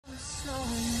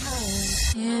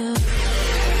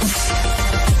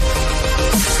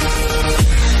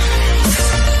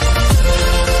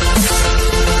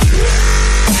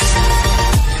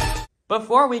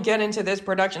Before we get into this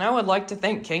production, I would like to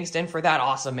thank Kingston for that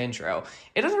awesome intro.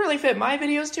 It doesn't really fit my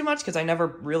videos too much because I never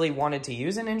really wanted to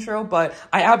use an intro, but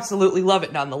I absolutely love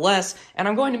it nonetheless, and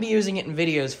I'm going to be using it in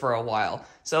videos for a while.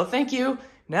 So thank you.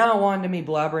 Now on to me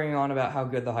blabbering on about how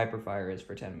good the Hyperfire is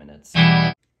for 10 minutes.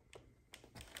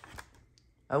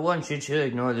 I want you to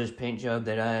ignore this paint job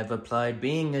that I have applied.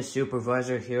 Being a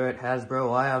supervisor here at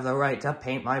Hasbro, I have the right to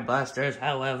paint my blasters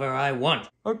however I want.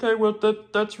 Okay, well,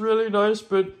 that's really nice,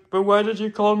 but why did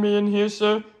you call me in here,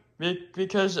 sir?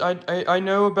 Because I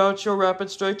know about your Rapid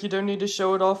Strike. You don't need to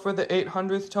show it off for the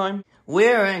 800th time.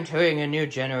 We're entering a new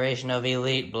generation of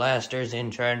elite blasters,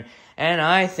 intern, and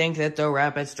I think that the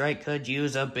Rapid Strike could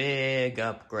use a big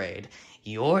upgrade.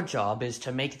 Your job is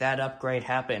to make that upgrade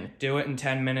happen. Do it in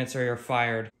 10 minutes or you're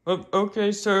fired.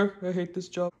 Okay, sir. I hate this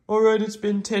job. Alright, it's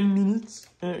been 10 minutes,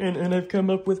 and I've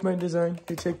come up with my design.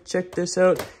 Check this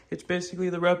out. It's basically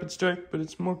the Rapid Strike, but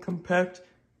it's more compact,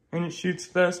 and it shoots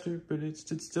faster, but it's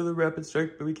still a Rapid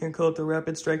Strike, but we can't call it the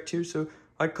Rapid Strike 2, so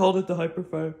I called it the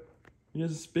Hyperfire.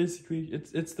 Yes, basically,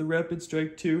 it's the Rapid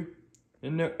Strike 2.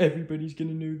 And now everybody's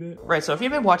gonna know that. Right, so if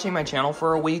you've been watching my channel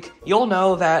for a week, you'll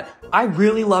know that I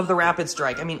really love the Rapid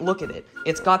Strike. I mean, look at it.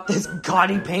 It's got this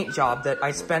gaudy paint job that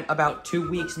I spent about 2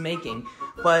 weeks making.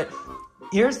 But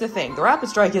here's the thing, the Rapid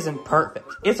Strike isn't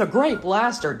perfect. It's a great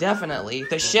blaster, definitely.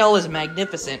 The shell is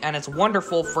magnificent, and it's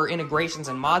wonderful for integrations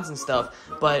and mods and stuff,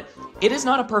 but it is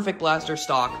not a perfect blaster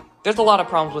stock. There's a lot of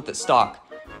problems with its stock.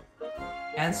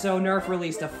 And so Nerf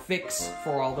released a fix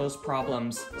for all those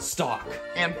problems, stock.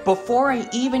 And before I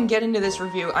even get into this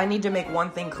review, I need to make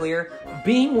one thing clear.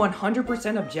 Being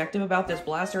 100% objective about this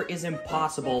blaster is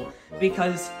impossible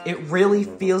because it really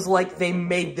feels like they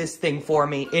made this thing for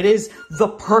me. It is the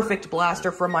perfect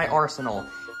blaster for my arsenal.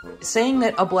 Saying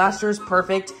that a blaster is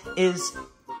perfect is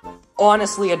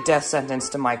honestly a death sentence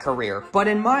to my career. But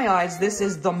in my eyes, this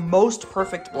is the most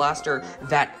perfect blaster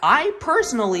that I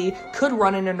personally could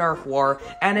run in a Nerf war,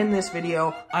 and in this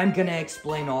video, I'm gonna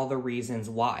explain all the reasons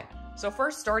why. So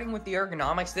first, starting with the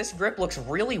ergonomics, this grip looks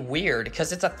really weird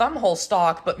because it's a thumbhole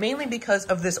stock, but mainly because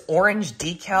of this orange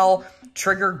decal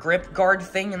trigger grip guard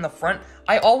thing in the front.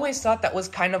 I always thought that was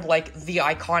kind of like the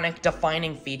iconic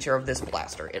defining feature of this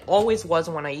blaster. It always was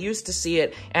when I used to see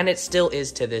it, and it still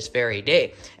is to this very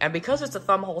day. And because it's a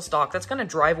thumbhole stock, that's going to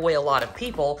drive away a lot of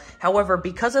people. However,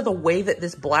 because of the way that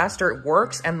this blaster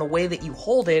works and the way that you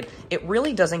hold it, it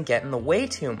really doesn't get in the way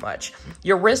too much.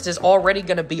 Your wrist is already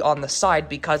going to be on the side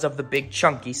because of the big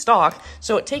chunky stock,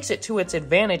 so it takes it to its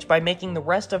advantage by making the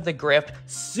rest of the grip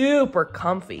super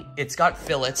comfy. It's got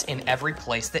fillets in every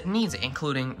place that needs it,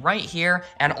 including right here,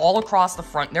 and all across the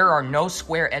front. There are no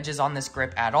square edges on this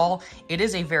grip at all. It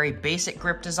is a very basic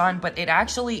grip design, but it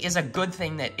actually is a good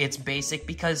thing that it's basic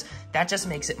because that just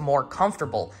makes it more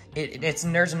comfortable.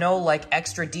 There's no like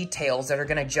extra details that are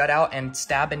gonna jut out and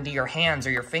stab into your hands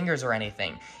or your fingers or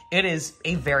anything. It is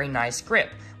a very nice grip,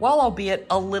 while albeit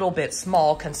a little bit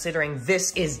small considering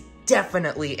this is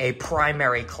definitely a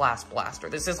primary class blaster.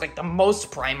 This is like the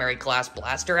most primary class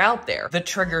blaster out there. The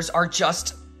triggers are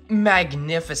just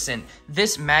magnificent.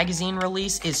 This magazine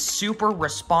release is super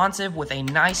responsive with a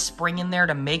nice spring in there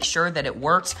to make sure that it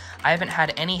works. I haven't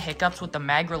had any hiccups with the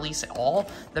mag release at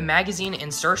all. The magazine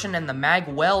insertion and the mag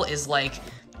well is like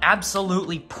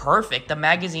absolutely perfect. The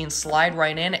magazines slide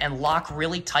right in and lock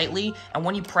really tightly, and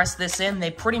when you press this in, they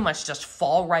pretty much just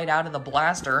fall right out of the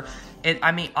blaster.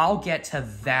 I mean, I'll get to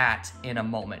that in a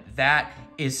moment. That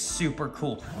is super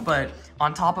cool. But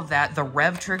on top of that, the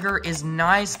rev trigger is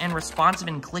nice and responsive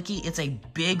and clicky. It's a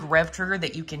big rev trigger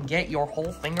that you can get your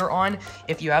whole finger on.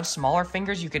 If you have smaller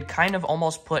fingers, you could kind of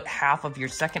almost put half of your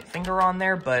second finger on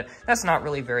there, but that's not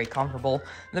really very comfortable.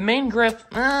 The main grip,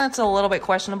 it's a little bit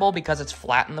questionable because it's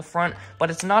flat in the front,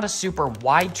 but it's not a super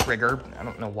wide trigger. I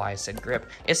don't know why I said grip.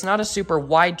 It's not a super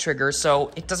wide trigger,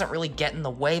 so it doesn't really get in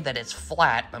the way that it's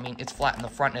flat. I mean, it's flat in the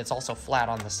front and it's also flat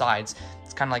on the sides.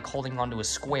 It's kind of like holding onto a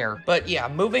square. But yeah,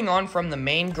 moving on from the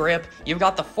main grip, you've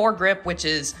got the foregrip, which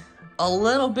is a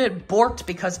little bit borked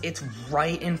because it's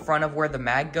right in front of where the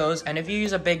mag goes. And if you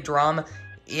use a big drum,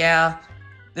 yeah,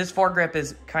 this foregrip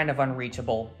is kind of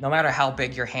unreachable, no matter how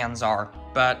big your hands are.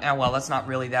 But, well, that's not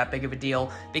really that big of a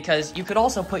deal because you could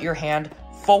also put your hand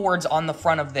forwards on the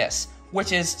front of this,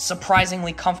 which is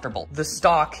surprisingly comfortable. The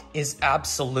stock is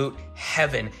absolute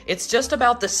heaven. It's just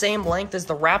about the same length as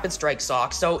the Rapid Strike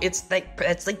stock, so it's like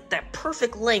that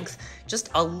perfect length, just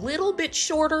a little bit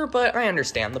shorter, but I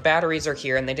understand. The batteries are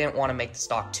here and they didn't want to make the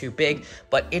stock too big,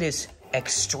 but it is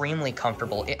extremely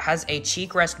comfortable. It has a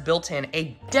cheek rest built in,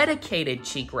 a dedicated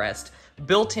cheek rest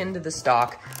built into the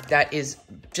stock that is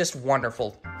just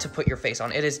wonderful to put your face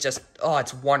on. It is just, oh,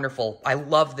 it's wonderful. I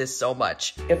love this so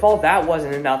much. If all that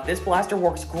wasn't enough, this blaster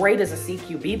works great as a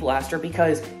CQB blaster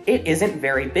because it isn't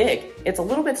very big. It's a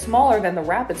little bit smaller than the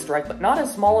Rapid Strike, but not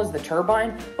as small as the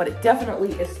Turbine, but it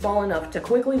definitely is small enough to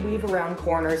quickly weave around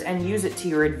corners and use it to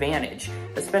your advantage,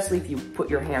 especially if you put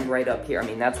your hand right up here. I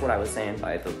mean, that's what I was saying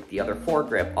by the other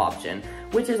foregrip option,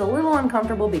 which is a little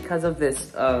uncomfortable because of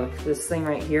this, this thing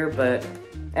right here, but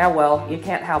well, you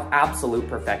can't have absolute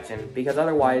perfection, because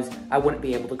otherwise I wouldn't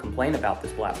be able to complain about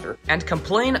this blaster. And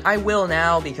complain I will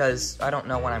now, because I don't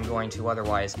know when I'm going to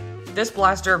otherwise. This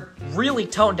blaster really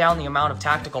toned down the amount of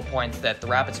tactical points that the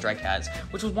Rapid Strike has,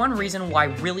 which was one reason why I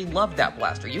really loved that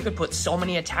blaster. You could put so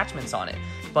many attachments on it.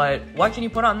 But what can you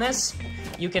put on this?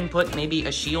 You can put maybe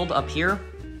a shield up here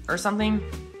or something,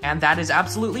 and that is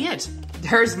absolutely it.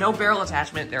 There's no barrel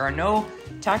attachment. There are no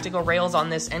tactical rails on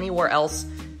this anywhere else.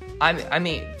 I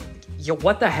mean,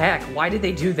 what the heck? Why did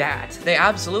they do that? They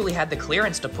absolutely had the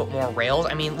clearance to put more rails.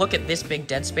 I mean, look at this big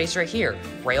dead space right here.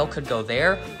 Rail could go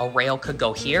there, a rail could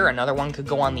go here, another one could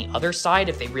go on the other side.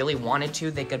 If they really wanted to,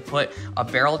 they could put a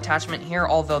barrel attachment here,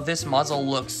 although this muzzle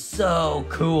looks so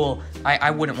cool.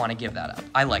 I wouldn't want to give that up.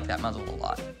 I like that muzzle a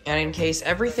lot. And in case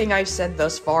everything I've said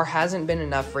thus far hasn't been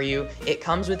enough for you, it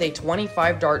comes with a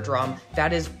 25 dart drum.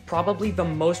 That is probably the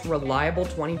most reliable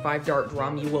 25 dart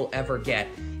drum you will ever get.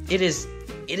 It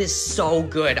is so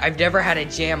good. I've never had a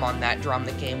jam on that drum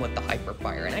that came with the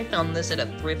Hyperfire, and I found this at a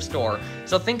thrift store.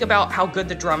 So think about how good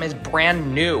the drum is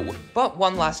brand new. But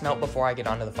one last note before I get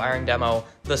onto the firing demo,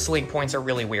 the sling points are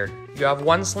really weird. You have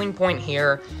one sling point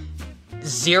here,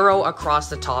 0 across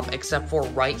the top except for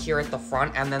right here at the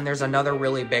front, and then there's another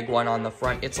really big one on the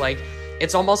front.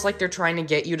 It's almost like they're trying to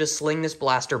get you to sling this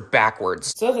blaster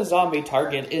backwards. So the zombie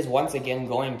target is once again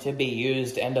going to be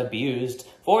used and abused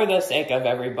for the sake of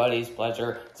everybody's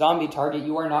pleasure. Zombie target,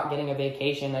 you are not getting a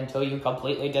vacation until you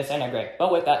completely disintegrate.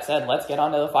 But with that said, let's get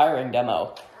on to the firing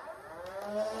demo.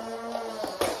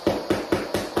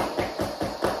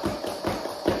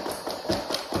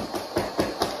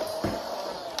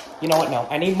 You know what? No,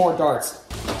 I need more darts.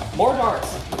 More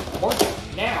darts. More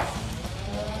now.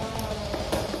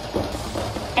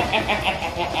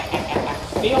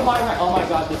 Feel my oh my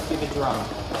god, this stupid drum.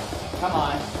 Come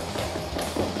on.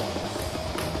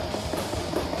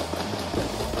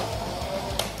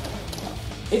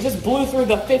 It just blew through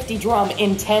the 50 drum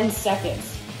in 10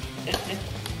 seconds.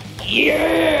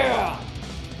 Yeah!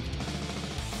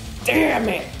 Damn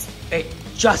it! It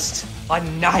just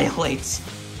annihilates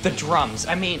the drums.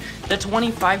 I mean, the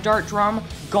 25 dart drum,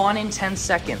 gone in 10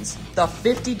 seconds. The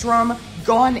 50 drum,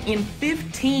 gone in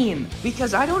 15.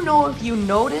 Because I don't know if you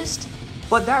noticed,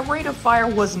 but that rate of fire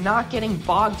was not getting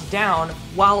bogged down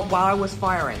while I was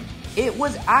firing. It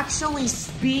was actually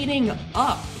speeding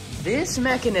up. This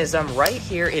mechanism right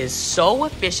here is so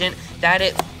efficient that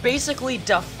it basically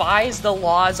defies the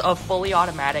laws of fully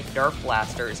automatic Nerf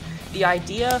blasters. The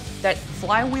idea that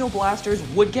flywheel blasters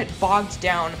would get bogged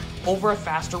down over a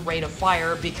faster rate of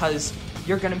fire because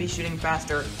you're going to be shooting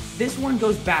faster. This one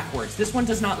goes backwards. This one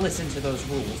does not listen to those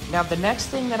rules. Now, the next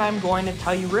thing that I'm going to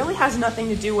tell you really has nothing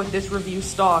to do with this review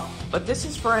stock, but this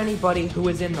is for anybody who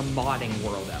is in the modding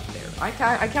world out there.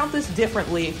 I count this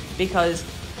differently because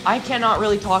I cannot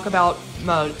really talk about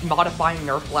modifying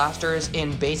Nerf blasters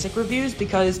in basic reviews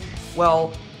because,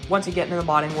 well, once you get into the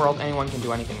modding world, anyone can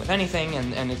do anything with anything,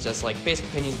 and it's just like basic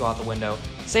opinions go out the window.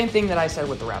 Same thing that I said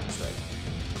with the Rapid Strike.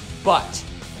 But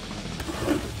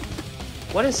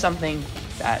what is something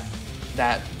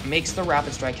that makes the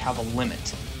Rapid Strike have a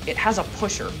limit? It has a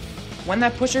pusher. When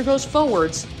that pusher goes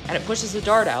forwards and it pushes the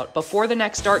dart out, before the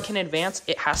next dart can advance,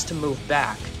 it has to move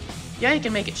back. Yeah, you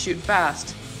can make it shoot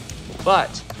fast, but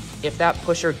if that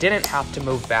pusher didn't have to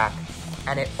move back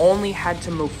and it only had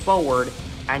to move forward,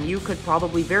 and you could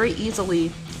probably very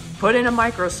easily put in a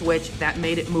micro switch that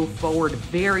made it move forward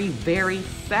very, very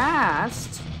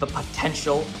fast, the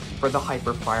potential for the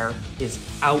Hyperfire is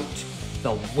out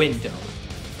the window.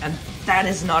 And that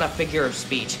is not a figure of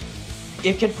speech.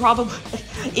 It could probably,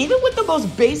 even with the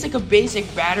most basic of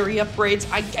basic battery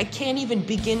upgrades, I can't even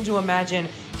begin to imagine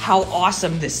how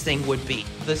awesome this thing would be.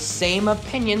 The same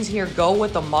opinions here go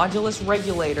with the modulus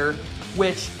regulator,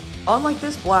 which, unlike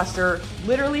this blaster,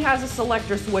 literally has a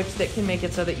selector switch that can make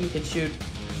it so that you can shoot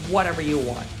whatever you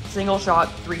want. Single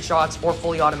shot, 3 shots, or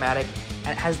fully automatic,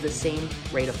 and it has the same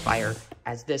rate of fire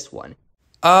as this one.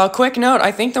 Quick note,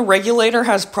 I think the regulator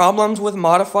has problems with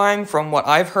modifying from what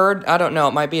I've heard. I don't know,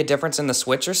 it might be a difference in the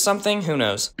switch or something, who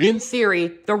knows. In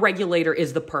theory, the regulator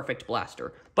is the perfect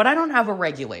blaster, but I don't have a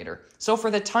regulator. So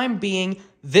for the time being,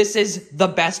 this is the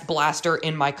best blaster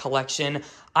in my collection.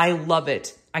 I love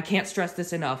it. I can't stress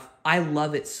this enough. I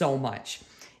love it so much.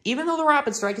 Even though the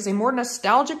Rapid Strike is a more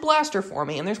nostalgic blaster for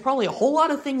me, and there's probably a whole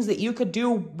lot of things that you could do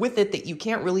with it that you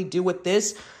can't really do with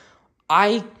this,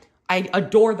 I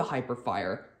adore the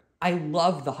Hyperfire. I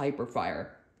love the Hyperfire.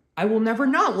 I will never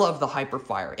not love the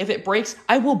Hyperfire. If it breaks,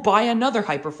 I will buy another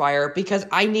Hyperfire because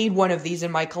I need one of these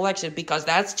in my collection because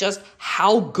that's just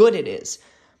how good it is.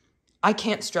 I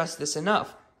can't stress this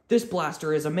enough. This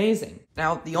blaster is amazing.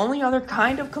 Now, the only other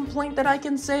kind of complaint that I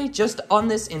can say just on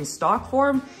this in stock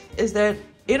form is that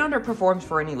it underperforms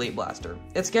for an Elite blaster.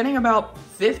 It's getting about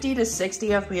 50 to 60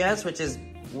 FPS, which is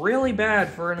really bad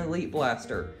for an Elite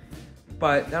blaster.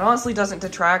 But that honestly doesn't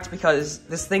detract because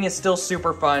this thing is still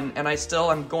super fun, and I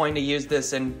still am going to use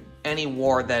this in any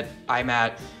war that I'm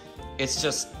at. It's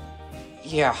just,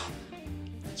 yeah.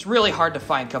 It's really hard to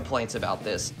find complaints about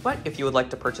this. But if you would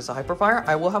like to purchase a Hyperfire,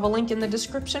 I will have a link in the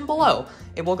description below.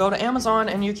 It will go to Amazon,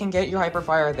 and you can get your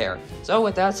Hyperfire there. So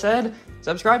with that said,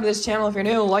 subscribe to this channel if you're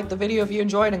new, like the video if you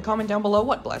enjoyed, and comment down below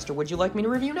what blaster would you like me to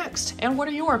review next, and what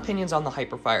are your opinions on the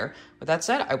Hyperfire. With that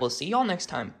said, I will see y'all next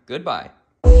time. Goodbye.